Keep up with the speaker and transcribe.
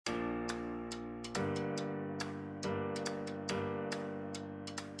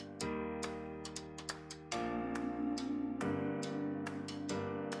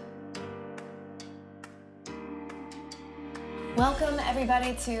Welcome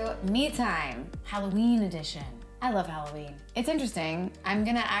everybody to Me Time, Halloween edition. I love Halloween. It's interesting. I'm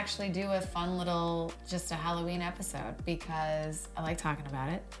gonna actually do a fun little, just a Halloween episode because I like talking about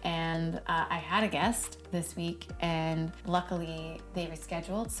it. And I had a guest this week and luckily they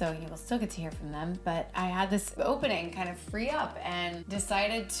rescheduled, so you will still get to hear from them. But I had this opening kind of free up and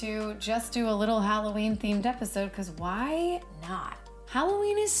decided to just do a little Halloween themed episode because why not?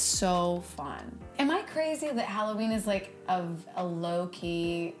 Halloween is so fun. Am I crazy that Halloween is like a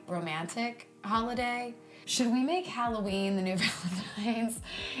low-key romantic holiday? Should we make Halloween the new Valentine's?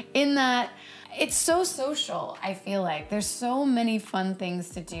 In that it's so social, I feel like. There's so many fun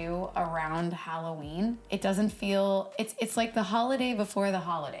things to do around Halloween. It doesn't feel, it's like the holiday before the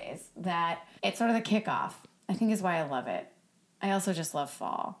holidays, that it's sort of the kickoff, I think is why I love it. I also just love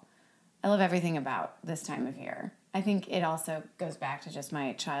fall. I love everything about this time of year. I think it also goes back to just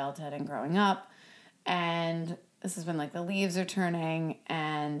my childhood and growing up. And this is when like the leaves are turning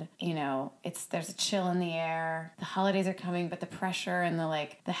and, you know, there's a chill in the air. The holidays are coming, but the pressure and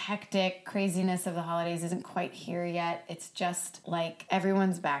the hectic craziness of the holidays isn't quite here yet. It's just like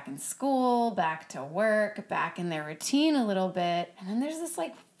everyone's back in school, back to work, back in their routine a little bit. And then there's this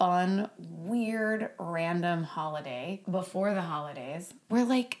like fun, weird, random holiday before the holidays where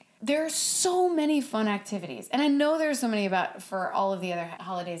like there are so many fun activities. And I know there's so many for all of the other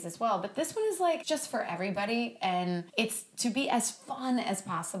holidays as well, but this one is like just for everybody and it's to be as fun as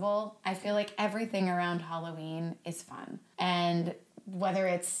possible. I feel like everything around Halloween is fun. And whether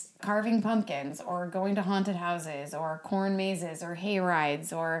it's carving pumpkins or going to haunted houses or corn mazes or hay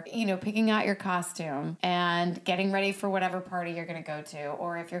rides or, you know, picking out your costume and getting ready for whatever party you're going to go to,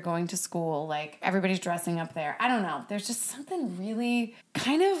 or if you're going to school, like everybody's dressing up there. I don't know. There's just something really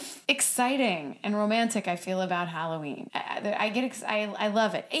kind of exciting and romantic I feel about Halloween. I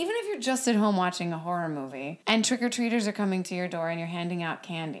love it. Even if you're just at home watching a horror movie and trick-or-treaters are coming to your door and you're handing out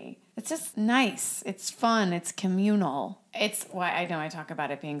candy. It's just nice. It's fun. It's communal. It's why I know I talk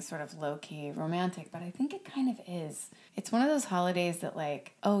about it being sort of low-key romantic, but I think it kind of is. It's one of those holidays that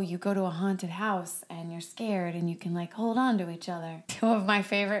like, oh, you go to a haunted house and you're scared and you can like hold on to each other. Two of my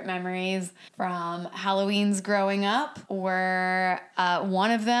favorite memories from Halloween's growing up were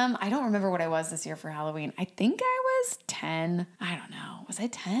one of them, I don't remember what I was this year for Halloween. I think I was 10. I don't know. Was I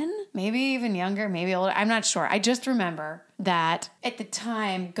 10? Maybe even younger, maybe older. I'm not sure. I just remember that at the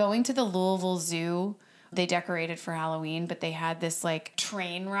time going to the Louisville Zoo, they decorated for Halloween, but they had this like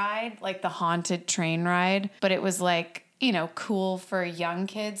train ride, like the haunted train ride, but it was like, you know, cool for young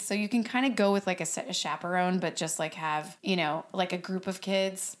kids. So you can kind of go with like a chaperone, but just like have, you know, like a group of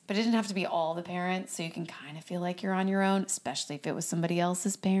kids, but it didn't have to be all the parents. So you can kind of feel like you're on your own, especially if it was somebody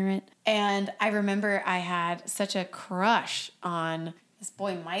else's parent. And I remember I had such a crush on this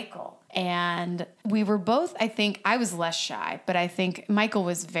boy, Michael. And we were both, I think, I was less shy, but I think Michael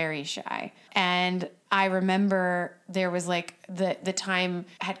was very shy. And I remember there was like the time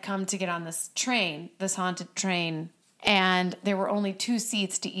had come to get on this train, this haunted train, and there were only 2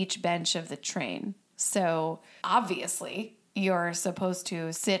 seats to each bench of the train. So obviously you're supposed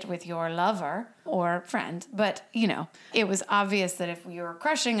to sit with your lover or friend, but you know, it was obvious that if you were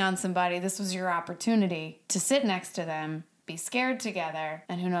crushing on somebody, this was your opportunity to sit next to them, be scared together,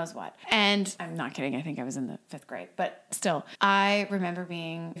 and who knows what. And I'm not kidding. I think I was in the 5th grade, but still, I remember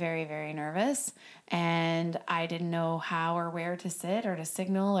being very, very nervous and I didn't know how or where to sit or to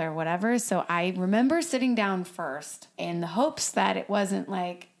signal or whatever. So I remember sitting down first in the hopes that it wasn't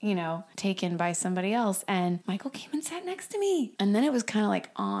like, you know, taken by somebody else. And Michael came and sat next to me. And then it was kind of like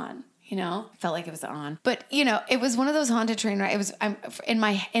on. You know, felt like it was on. But, you know, it was one of those haunted train rides. It was in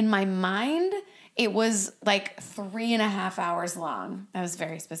my mind, it was like 3.5 hours long. That was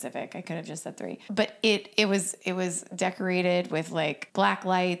very specific. I could have just said 3. But it was decorated with like black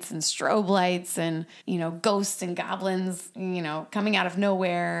lights and strobe lights and, you know, ghosts and goblins, you know, coming out of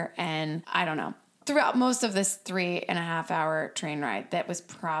nowhere. And I don't know. Throughout most of this 3.5 hour train ride, that was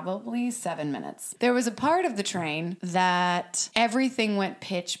probably 7 minutes, there was a part of the train that everything went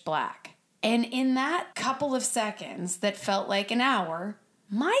pitch black. And in that couple of seconds that felt like an hour,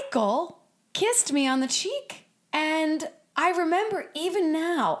 Michael kissed me on the cheek. And I remember even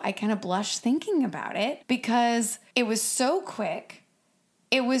now, I kind of blush thinking about it because it was so quick.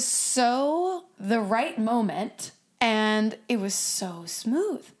 It was so the right moment and it was so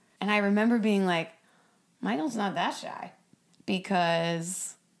smooth. And I remember being like, Michael's not that shy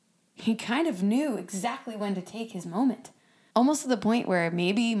because he kind of knew exactly when to take his moment. Almost to the point where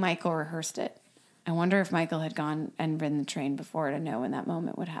maybe Michael rehearsed it. I wonder if Michael had gone and ridden the train before to know when that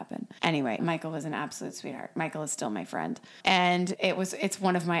moment would happen. Anyway, Michael was an absolute sweetheart. Michael is still my friend. And it's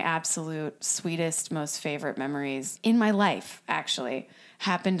one of my absolute sweetest, most favorite memories in my life, actually.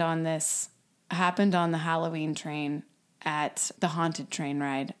 Happened on the Halloween train at the haunted train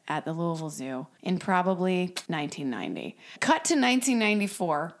ride at the Louisville Zoo in probably 1990. Cut to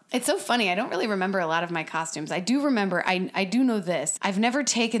 1994. It's so funny. I don't really remember a lot of my costumes. I do remember, I do know this. I've never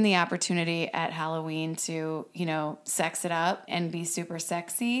taken the opportunity at Halloween to, sex it up and be super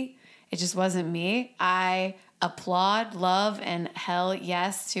sexy. It just wasn't me. I applaud, love, and hell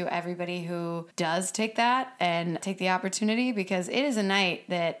yes to everybody who does take that and take the opportunity, because it is a night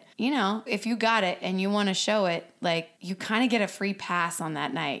that, if you got it and you want to show it, like, you kind of get a free pass on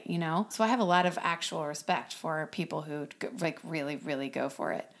that night, So I have a lot of actual respect for people who like really, really go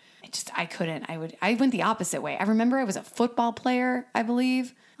for it. I couldn't. I went the opposite way. I remember I was a football player, I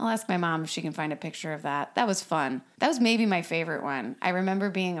believe. I'll ask my mom if she can find a picture of that. That was fun. That was maybe my favorite one. I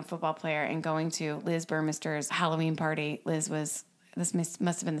remember being a football player and going to Liz Burmister's Halloween party. This must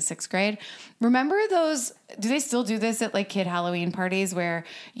have been the 6th grade. Remember those, do they still do this at like kid Halloween parties where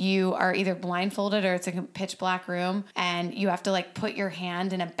you are either blindfolded or it's like a pitch black room and you have to like put your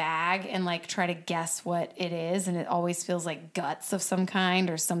hand in a bag and like try to guess what it is, and it always feels like guts of some kind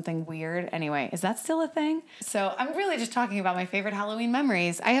or something weird. Anyway, is that still a thing? So I'm really just talking about my favorite Halloween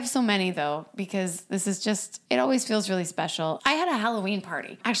memories. I have so many though, because it always feels really special. I had a Halloween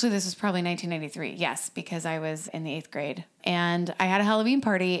party. Actually, this was probably 1993. Yes, because I was in the 8th grade. And I had a Halloween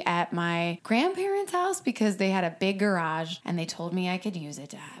party at my grandparents' house because they had a big garage and they told me I could use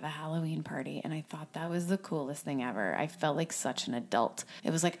it to have a Halloween party. And I thought that was the coolest thing ever. I felt like such an adult. It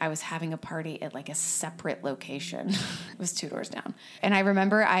was like I was having a party at like a separate location. It was 2 doors down. And I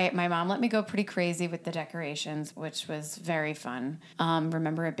remember my mom let me go pretty crazy with the decorations, which was very fun.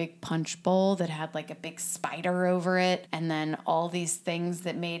 Remember a big punch bowl that had like a big spider over it. And then all these things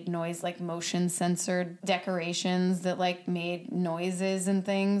that made noise, like motion censored decorations that like made noises and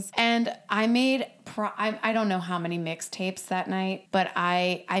things. And I made, I don't know how many mixtapes that night, but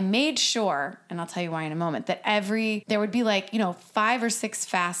I made sure, and I'll tell you why in a moment, that there would be like, 5 or 6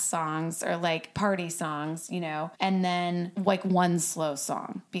 fast songs or like party songs, and then like one slow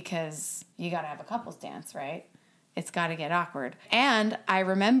song, because you got to have a couples dance, right? It's got to get awkward. And I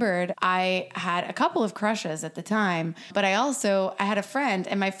remembered I had a couple of crushes at the time, but I had a friend,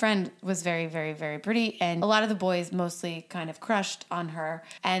 and my friend was very, very, very pretty, and a lot of the boys mostly kind of crushed on her.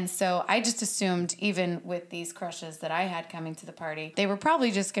 And so I just assumed, even with these crushes that I had coming to the party, they were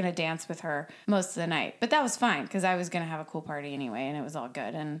probably just going to dance with her most of the night. But that was fine, because I was going to have a cool party anyway, and it was all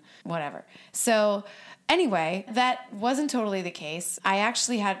good and whatever. So anyway, that wasn't totally the case.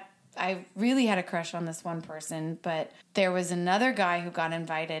 I really had a crush on this one person, but there was another guy who got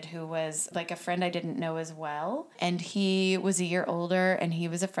invited who was like a friend I didn't know as well. And he was a year older and he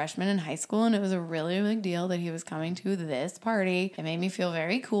was a freshman in high school. And it was a really big deal that he was coming to this party. It made me feel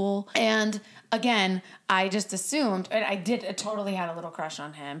very cool. And again, I just assumed, and I totally had a little crush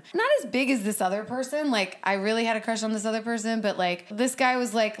on him. Not as big as this other person. Like, I really had a crush on this other person, but like this guy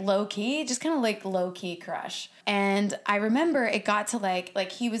was like low key, just kind of like low key crush. And I remember it got to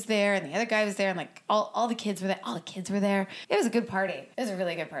like he was there and the other guy was there and like all the kids were there. All the kids were there. It was a good party. It was a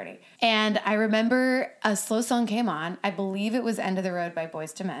really good party. And I remember a slow song came on. I believe it was End of the Road by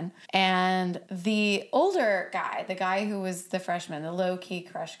Boyz II Men. And the older guy, the guy who was the freshman, the low key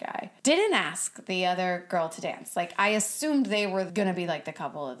crush guy, didn't ask the other girl to dance. Like, I assumed they were going to be like the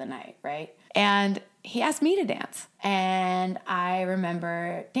couple of the night, right? And he asked me to dance. And I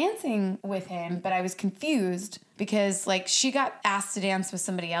remember dancing with him, but I was confused because like she got asked to dance with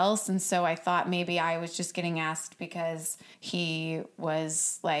somebody else. And so I thought maybe I was just getting asked because he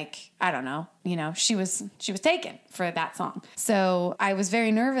was like, I don't know, she was taken for that song. So I was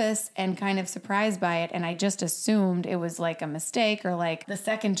very nervous and kind of surprised by it. And I just assumed it was like a mistake or like the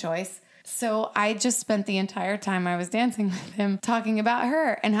second choice. So I just spent the entire time I was dancing with him talking about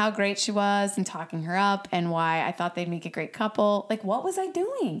her and how great she was and talking her up and why I thought they'd make a great couple. Like, what was I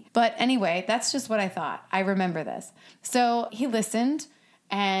doing? But anyway, that's just what I thought. I remember this. So he listened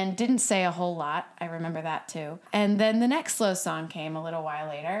and didn't say a whole lot. I remember that too. And then the next slow song came a little while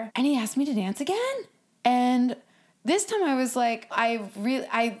later and he asked me to dance again. And this time I was like, I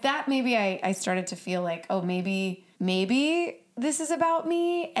started to feel like, oh, maybe this is about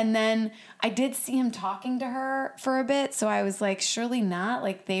me. And then I did see him talking to her for a bit. So I was like, surely not.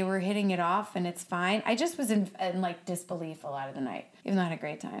 Like, they were hitting it off and it's fine. I just was in like disbelief a lot of the night, even though I had a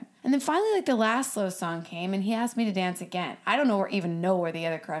great time. And then finally, like the last slow song came and he asked me to dance again. I don't even know where the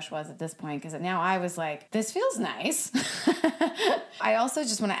other crush was at this point, because now I was like, this feels nice. I also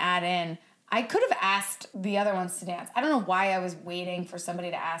just want to add in, I could have asked the other ones to dance. I don't know why I was waiting for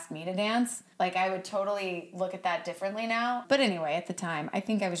somebody to ask me to dance. Like, I would totally look at that differently now. But anyway, at the time, I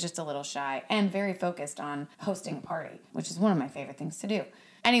think I was just a little shy and very focused on hosting a party, which is one of my favorite things to do.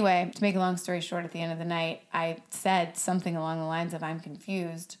 Anyway, to make a long story short, at the end of the night, I said something along the lines of, I'm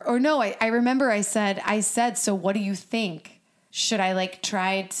confused. Or no, I remember I said, so what do you think? Should I do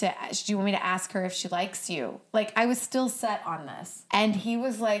you want me to ask her if she likes you? Like, I was still set on this. And he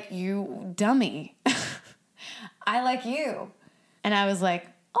was like, you dummy. I like you. And I was like,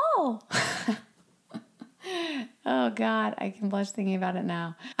 oh. Oh God, I can blush thinking about it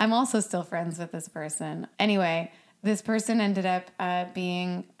now. I'm also still friends with this person. Anyway, this person ended up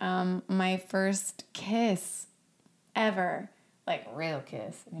being my first kiss ever. Like, real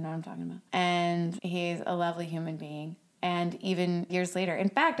kiss, you know what I'm talking about. And he's a lovely human being. And even years later, in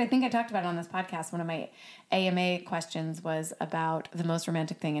fact, I think I talked about it on this podcast. One of my AMA questions was about the most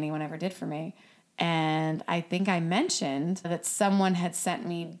romantic thing anyone ever did for me. And I think I mentioned that someone had sent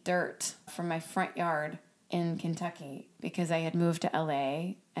me dirt from my front yard in Kentucky because I had moved to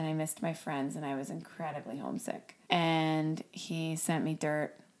LA and I missed my friends and I was incredibly homesick. And he sent me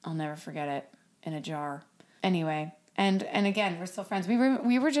dirt. I'll never forget it, in a jar. Anyway. And again, we're still friends.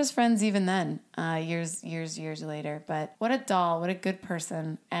 We were just friends even then, years later. But what a doll, what a good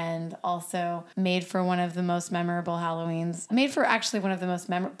person. And also made for one of the most memorable Halloweens. Made for actually one of the most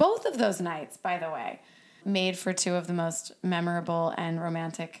memorable, both of those nights, by the way. Made for two of the most memorable and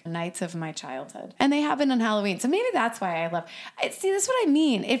romantic nights of my childhood. And they happened on Halloween. So maybe that's why I love... See, that's what I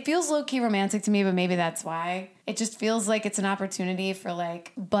mean. It feels low-key romantic to me, but maybe that's why. It just feels like it's an opportunity for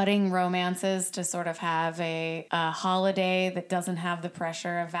like budding romances to sort of have a holiday that doesn't have the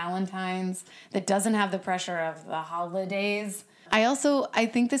pressure of Valentine's, that doesn't have the pressure of the holidays. I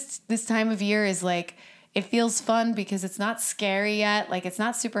think this time of year is like... It feels fun because it's not scary yet. Like, it's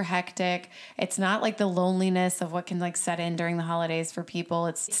not super hectic. It's not like the loneliness of what can like set in during the holidays for people.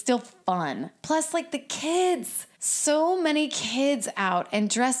 It's still fun. Plus, like, the kids. So many kids out and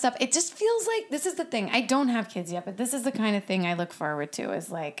dressed up. It just feels like, this is the thing. I don't have kids yet, but this is the kind of thing I look forward to, is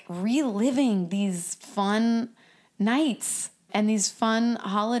like reliving these fun nights and these fun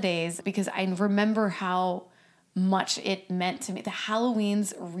holidays, because I remember how much it meant to me. The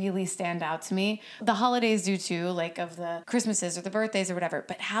Halloweens really stand out to me. The holidays do too, like of the Christmases or the birthdays or whatever.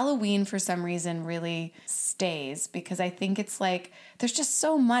 But Halloween, for some reason, really stays, because I think it's like there's just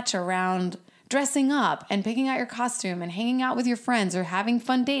so much around dressing up and picking out your costume and hanging out with your friends or having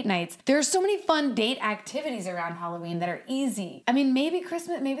fun date nights. There are so many fun date activities around Halloween that are easy. I mean, maybe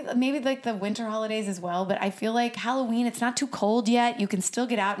Christmas, maybe like the winter holidays as well, but I feel like Halloween, it's not too cold yet. You can still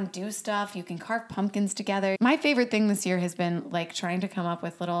get out and do stuff. You can carve pumpkins together. My favorite thing this year has been like trying to come up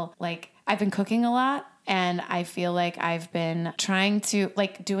with little, like, I've been cooking a lot. And I feel like I've been trying to,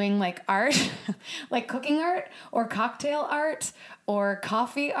 like, doing, like, art, like cooking art or cocktail art or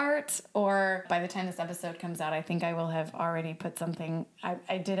coffee art, or by the time this episode comes out, I think I will have already put something.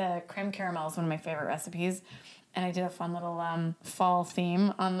 I did a creme caramel, is one of my favorite recipes. And I did a fun little fall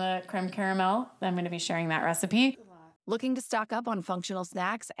theme on the creme caramel. I'm going to be sharing that recipe. Looking to stock up on functional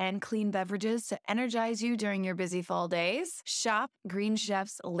snacks and clean beverages to energize you during your busy fall days? Shop Green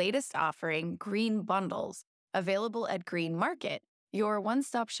Chef's latest offering, Green Bundles, available at Green Market, your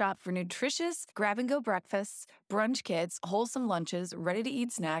one-stop shop for nutritious grab-and-go breakfasts, brunch kits, wholesome lunches,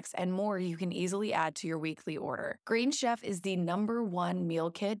 ready-to-eat snacks, and more you can easily add to your weekly order. Green Chef is the #1 meal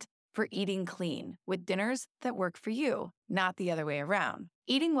kit for eating clean, with dinners that work for you, not the other way around.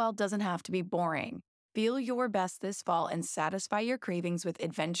 Eating well doesn't have to be boring. Feel your best this fall and satisfy your cravings with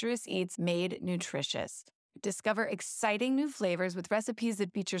adventurous eats made nutritious. Discover exciting new flavors with recipes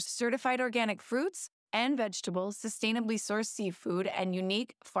that feature certified organic fruits and vegetables, sustainably sourced seafood, and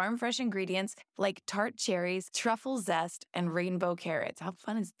unique farm-fresh ingredients like tart cherries, truffle zest, and rainbow carrots. How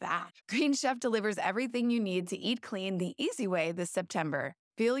fun is that? Green Chef delivers everything you need to eat clean the easy way this September.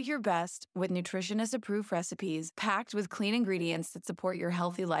 Feel your best with nutritionist-approved recipes packed with clean ingredients that support your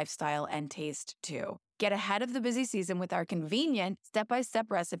healthy lifestyle and taste, too. Get ahead of the busy season with our convenient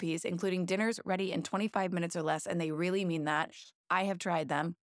step-by-step recipes, including dinners ready in 25 minutes or less, and they really mean that. I have tried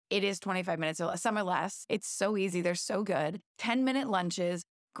them. It is 25 minutes or less. Some are less. It's so easy. They're so good. 10-minute lunches,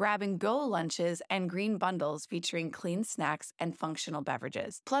 grab-and-go lunches, and green bundles featuring clean snacks and functional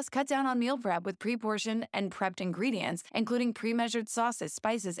beverages. Plus, cut down on meal prep with pre-portioned and prepped ingredients, including pre-measured sauces,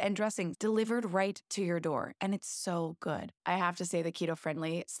 spices, and dressings delivered right to your door. And it's so good. I have to say, the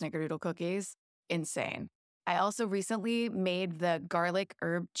keto-friendly Snickerdoodle cookies, insane. I also recently made the garlic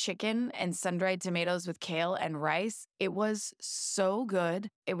herb chicken and sun-dried tomatoes with kale and rice. It was so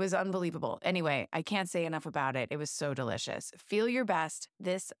good. It was unbelievable. Anyway, I can't say enough about it. It was so delicious. Feel your best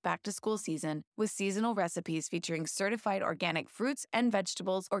this back-to-school season with seasonal recipes featuring certified organic fruits and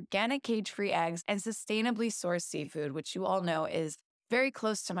vegetables, organic cage-free eggs, and sustainably sourced seafood, which you all know is very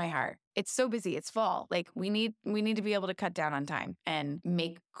close to my heart. It's so busy. It's fall. Like we need to be able to cut down on time and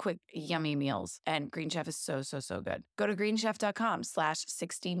make quick, yummy meals. And Green Chef is so good. Go to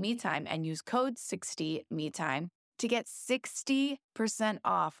greenchef.com/60metime and use code 60metime to get 60%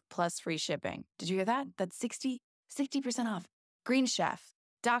 off plus free shipping. Did you hear that? That's 60% off.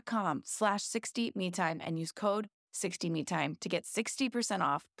 greenchef.com/60metime and use code 60metime to get 60%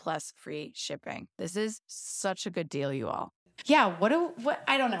 off plus free shipping. This is such a good deal, you all. Yeah, what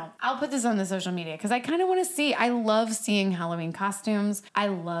I don't know. I'll put this on the social media because I kind of want to see. I love seeing Halloween costumes. I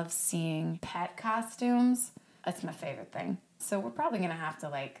love seeing pet costumes. That's my favorite thing. So we're probably going to have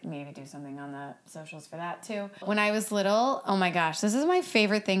to maybe do something on the socials for that too. When I was little, oh my gosh, this is my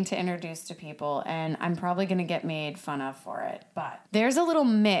favorite thing to introduce to people, and I'm probably going to get made fun of for it. But there's a little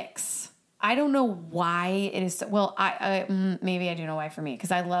mix. I don't know why it is. Well, maybe I do know why for me,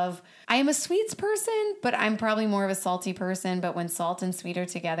 because I am a sweets person, but I'm probably more of a salty person. But when salt and sweet are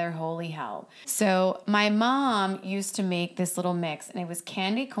together, holy hell. So my mom used to make this little mix, and it was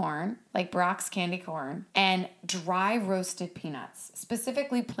candy corn, like Brock's candy corn, and dry roasted peanuts,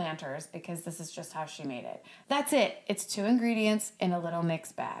 specifically Planters, because this is just how she made it. That's it. It's 2 ingredients in a little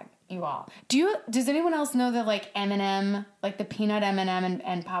mix bag. You all. Does anyone else know that M&M, like the peanut M&M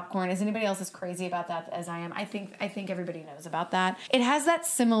and popcorn, is anybody else as crazy about that as I am? I think everybody knows about that. It has that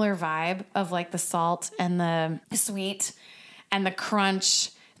similar vibe of the salt and the sweet and the crunch.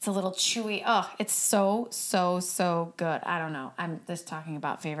 It's a little chewy. Oh, it's so good. I don't know. I'm just talking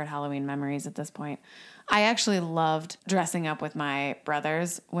about favorite Halloween memories at this point. I actually loved dressing up with my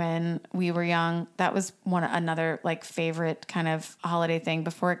brothers when we were young. That was another favorite kind of holiday thing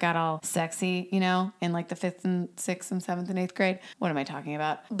before it got all sexy, in the 5th and 6th and 7th and 8th grade. What am I talking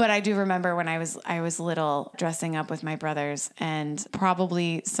about? But I do remember when I was little dressing up with my brothers, and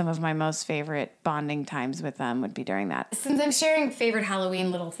probably some of my most favorite bonding times with them would be during that. Since I'm sharing favorite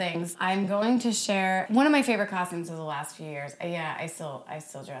Halloween little things, I'm going to share one of my favorite costumes of the last few years. Yeah, I still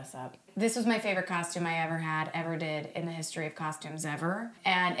dress up. This was my favorite costume I ever did in the history of costumes ever.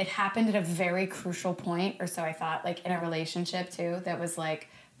 And it happened at a very crucial point, or so I thought, in a relationship too, that was I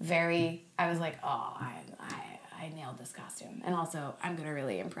was like, oh, I nailed this costume. And also, I'm going to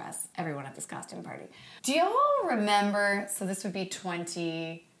really impress everyone at this costume party. Do you all remember, so this would be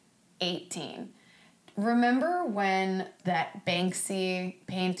 2018. Remember when that Banksy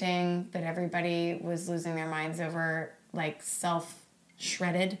painting that everybody was losing their minds over,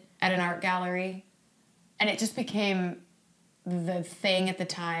 self-shredded at an art gallery? And it just became the thing at the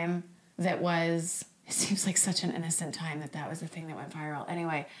time that was, it seems like such an innocent time that was the thing that went viral.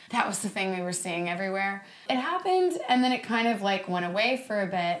 Anyway, that was the thing we were seeing everywhere. It happened, and then it kind of went away for a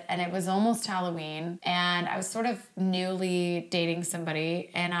bit, and it was almost Halloween, and I was sort of newly dating somebody,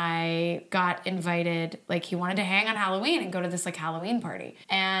 and I got invited, he wanted to hang on Halloween and go to this Halloween party.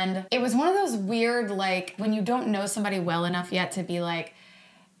 And it was one of those weird, when you don't know somebody well enough yet to be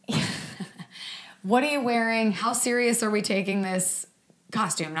what are you wearing? How serious are we taking this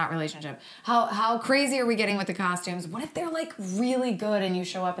costume, not relationship? How crazy are we getting with the costumes? What if they're really good and you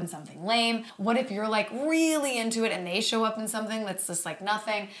show up in something lame? What if you're really into it and they show up in something that's just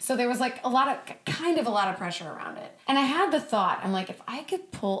nothing? So there was a lot of pressure around it. And I had the thought, I'm if I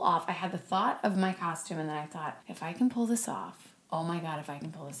could pull off, I had the thought of my costume, and then I thought, if I can pull this off, oh my God, if I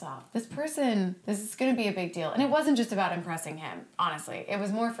can pull this off. This is going to be a big deal. And it wasn't just about impressing him, honestly. It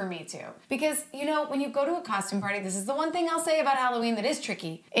was more for me too. Because, when you go to a costume party, this is the one thing I'll say about Halloween that is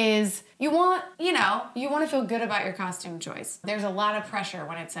tricky, is you want to feel good about your costume choice. There's a lot of pressure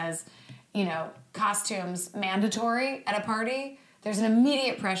when it says, costumes mandatory at a party. There's an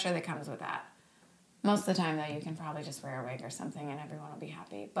immediate pressure that comes with that. Most of the time, though, you can probably just wear a wig or something and everyone will be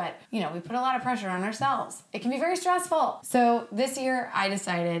happy. But, we put a lot of pressure on ourselves. It can be very stressful. So this year, I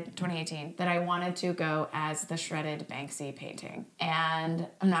decided, 2018, that I wanted to go as the shredded Banksy painting. And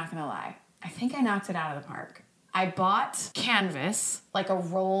I'm not going to lie, I think I knocked it out of the park. I bought canvas, a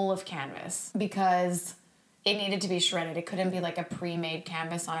roll of canvas, because it needed to be shredded. It couldn't be a pre-made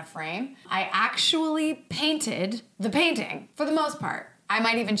canvas on a frame. I actually painted the painting, for the most part. I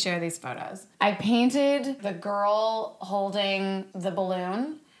might even share these photos. I painted the girl holding the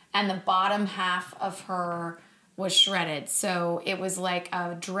balloon and the bottom half of her was shredded. So it was like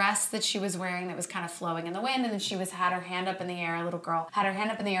a dress that she was wearing that was kind of flowing in the wind, and then she had her hand up in the air, a little girl, had her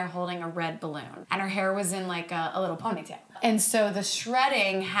hand up in the air holding a red balloon. And her hair was in like a little ponytail. And so the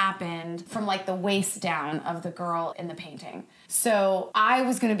shredding happened from like the waist down of the girl in the painting. So I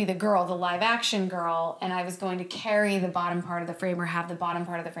was going to be the girl, the live action girl, and I was going to carry the bottom part of the frame or have the bottom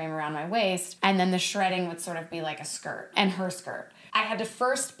part of the frame around my waist, and then the shredding would sort of be like a skirt and her skirt. I had to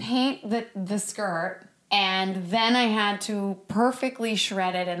first paint the skirt, and then I had to perfectly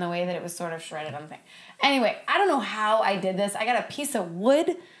shred it in the way that it was sort of shredded on the thing. Anyway, I don't know how I did this. I got a piece of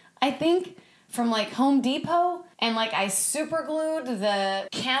wood, I think, from like Home Depot, and like I super glued the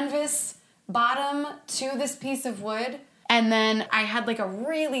canvas bottom to this piece of wood. And then I had like a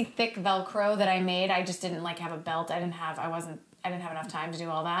really thick Velcro that I made. I just didn't like have a belt. I didn't have enough time to do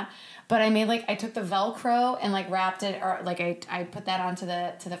all that. But I took the Velcro and like wrapped it, or like I put that onto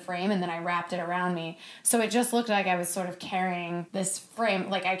the frame, and then I wrapped it around me. So it just looked like I was sort of carrying this frame,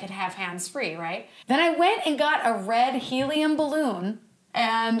 like I could have hands free, right? Then I went and got a red helium balloon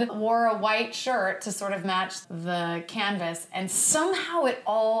and wore a white shirt to sort of match the canvas. And somehow it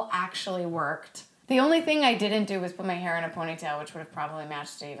all actually worked. The only thing I didn't do was put my hair in a ponytail, which would have probably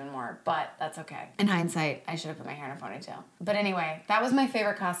matched it even more, but that's okay. In hindsight, I should have put my hair in a ponytail. But anyway, that was my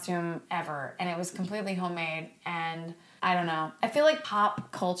favorite costume ever, and it was completely homemade, and I don't know. I feel like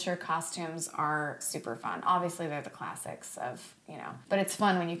pop culture costumes are super fun. Obviously, they're the classics of, but it's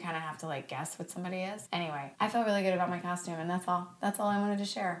fun when you kind of have to like guess what somebody is. Anyway, I felt really good about my costume, and that's all. That's all I wanted to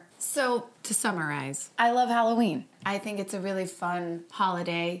share. So, to summarize, I love Halloween. I think it's a really fun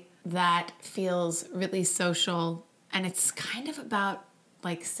holiday that feels really social, and it's kind of about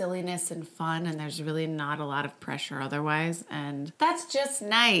like silliness and fun, and there's really not a lot of pressure otherwise, and that's just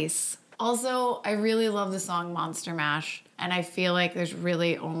nice. Also, I really love the song Monster Mash, and I feel like there's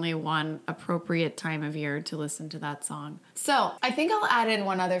really only one appropriate time of year to listen to that song. So I think I'll add in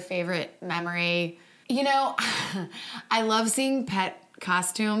one other favorite memory. I love seeing pet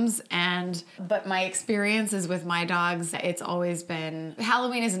costumes, but my experiences with my dogs, it's always been,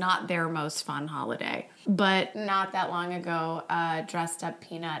 Halloween is not their most fun holiday. But not that long ago, dressed up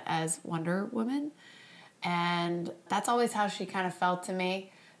Peanut as Wonder Woman, and that's always how she kind of felt to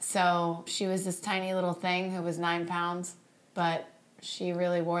me. So she was this tiny little thing who was 9 pounds, but she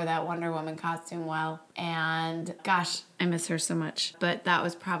really wore that Wonder Woman costume well. And gosh, I miss her so much. But that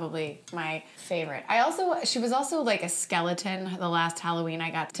was probably my favorite. She was also like a skeleton the last Halloween I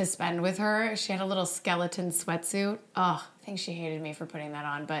got to spend with her. She had a little skeleton sweatsuit. Oh, I think she hated me for putting that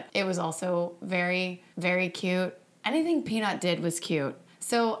on, but it was also very, very cute. Anything Peanut did was cute.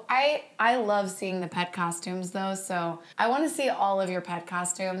 So I love seeing the pet costumes though. So I want to see all of your pet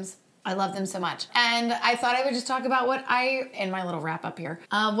costumes. I love them so much. And I thought I would just talk about in my little wrap up here,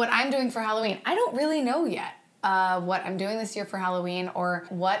 what I'm doing for Halloween. I don't really know yet what I'm doing this year for Halloween, or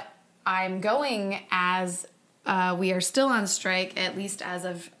what I'm going as. We are still on strike, at least as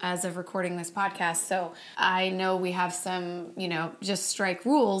of recording this podcast. So I know we have some, just strike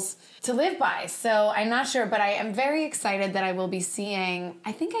rules to live by. So I'm not sure, but I am very excited that I will be seeing,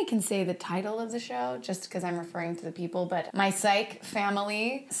 I think I can say the title of the show just because I'm referring to the people, but my psych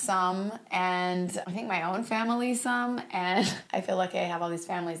family, some, and I think my own family, some, and I feel like I have all these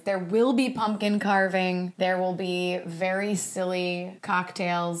families. There will be pumpkin carving. There will be very silly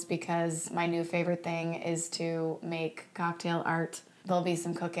cocktails because my new favorite thing is to make cocktail art. There'll be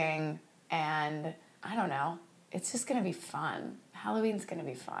some cooking, and I don't know. It's just gonna be fun. Halloween's gonna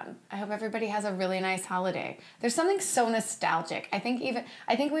be fun. I hope everybody has a really nice holiday. There's something so nostalgic. I think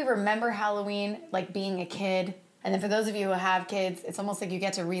we remember Halloween like being a kid. And then for those of you who have kids, it's almost like you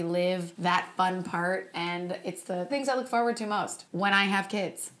get to relive that fun part. And it's the things I look forward to most when I have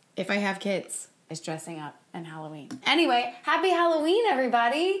kids. If I have kids, is dressing up and Halloween. Anyway, happy Halloween,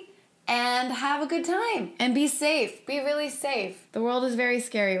 everybody. And have a good time. And be safe. Be really safe. The world is very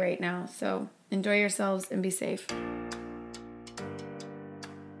scary right now. So enjoy yourselves and be safe.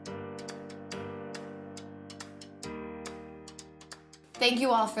 Thank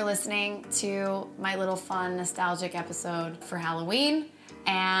you all for listening to my little fun, nostalgic episode for Halloween.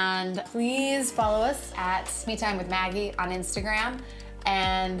 And please follow us at Me Time with Maggie on Instagram.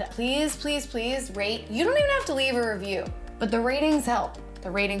 And please, please, please rate. You don't even have to leave a review, but the ratings help. The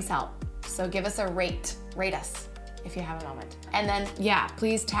ratings help. So give us a rate. Rate us if you have a moment. And then,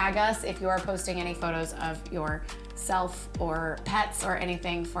 please tag us if you are posting any photos of yourself or pets or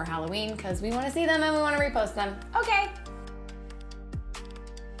anything for Halloween, because we want to see them and we want to repost them. Okay.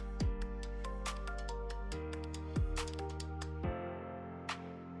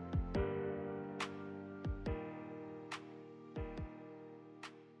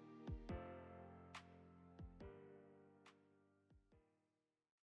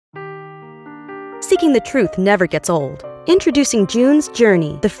 seeking the truth never gets old. Introducing June's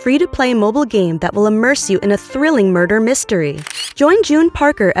Journey, the free-to-play mobile game that will immerse you in a thrilling murder mystery. Join June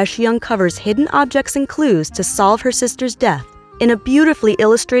Parker as she uncovers hidden objects and clues to solve her sister's death in a beautifully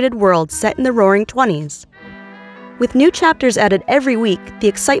illustrated world set in the Roaring '20s. With new chapters added every week, the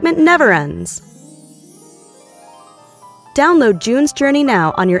excitement never ends. Download June's Journey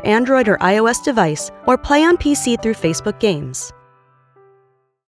now on your Android or iOS device, or play on PC through Facebook Games.